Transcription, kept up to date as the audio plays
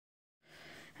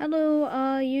Hello,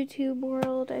 YouTube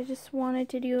world. I just wanted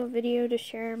to do a video to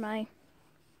share my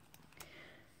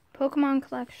Pokemon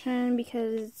collection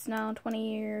because it's now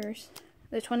 20 years,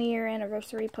 the 20-year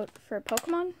anniversary for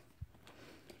Pokemon.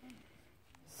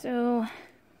 So,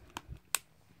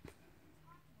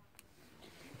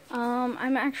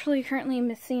 I'm actually currently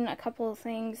missing a couple of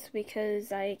things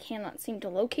because I cannot seem to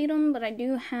locate them, but I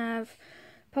do have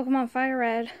Pokemon Fire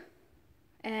Red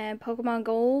and Pokemon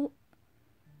Gold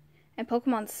and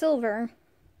Pokemon Silver,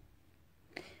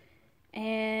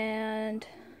 and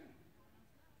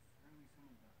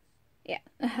yeah,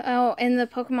 oh, and the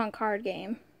Pokemon card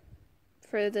game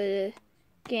for the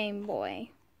Game Boy.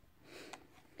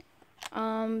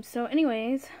 So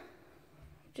anyways,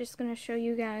 just gonna show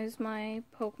you guys my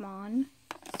Pokemon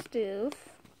stuff.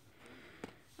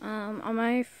 On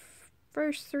my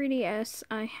first 3DS,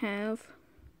 I have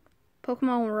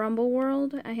Pokemon Rumble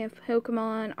World, I have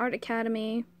Pokemon Art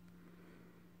Academy,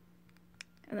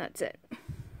 and that's it.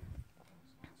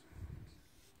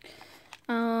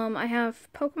 I have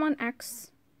Pokemon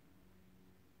X,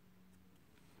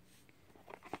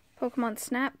 Pokemon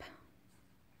Snap,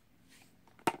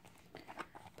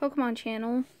 Pokemon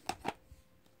Channel,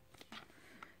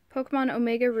 Pokemon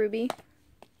Omega Ruby,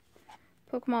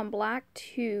 Pokemon Black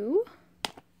 2,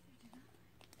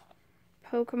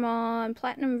 Pokemon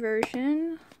Platinum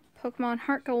version, Pokemon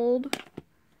Heart Gold,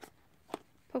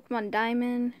 Pokemon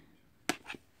Diamond,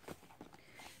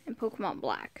 and Pokemon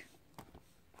Black.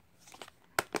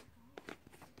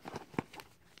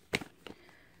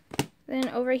 Then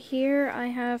over here I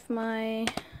have my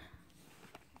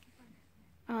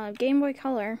Game Boy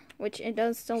Color, which it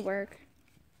does still work.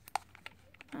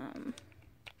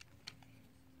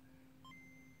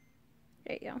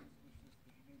 There you go.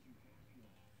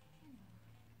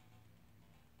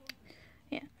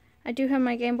 Yeah, I do have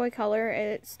my Game Boy Color.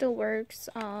 It still works.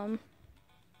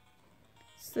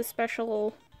 It's the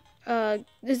special.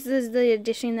 This is the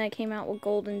edition that came out with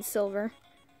gold and silver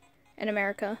in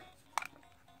America.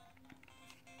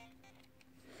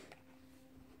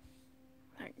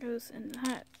 That goes in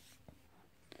that.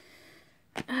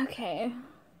 Okay.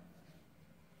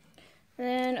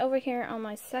 Then over here on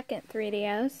my second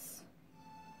 3DS,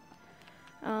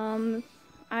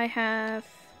 I have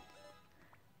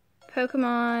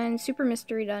Pokemon Super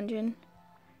Mystery Dungeon,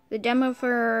 the demo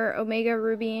for Omega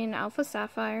Ruby and Alpha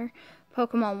Sapphire,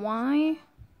 Pokemon Y,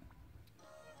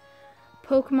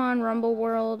 Pokemon Rumble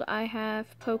World, I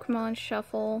have Pokemon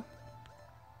Shuffle,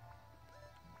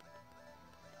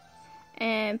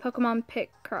 and Pokemon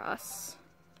Picross.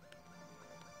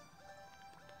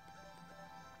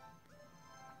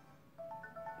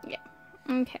 Yeah,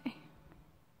 okay.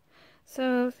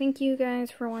 So, thank you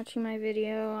guys for watching my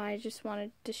video. I just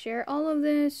wanted to share all of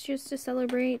this just to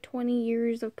celebrate 20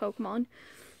 years of Pokemon.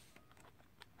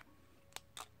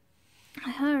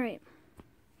 Alright.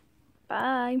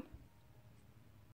 Bye.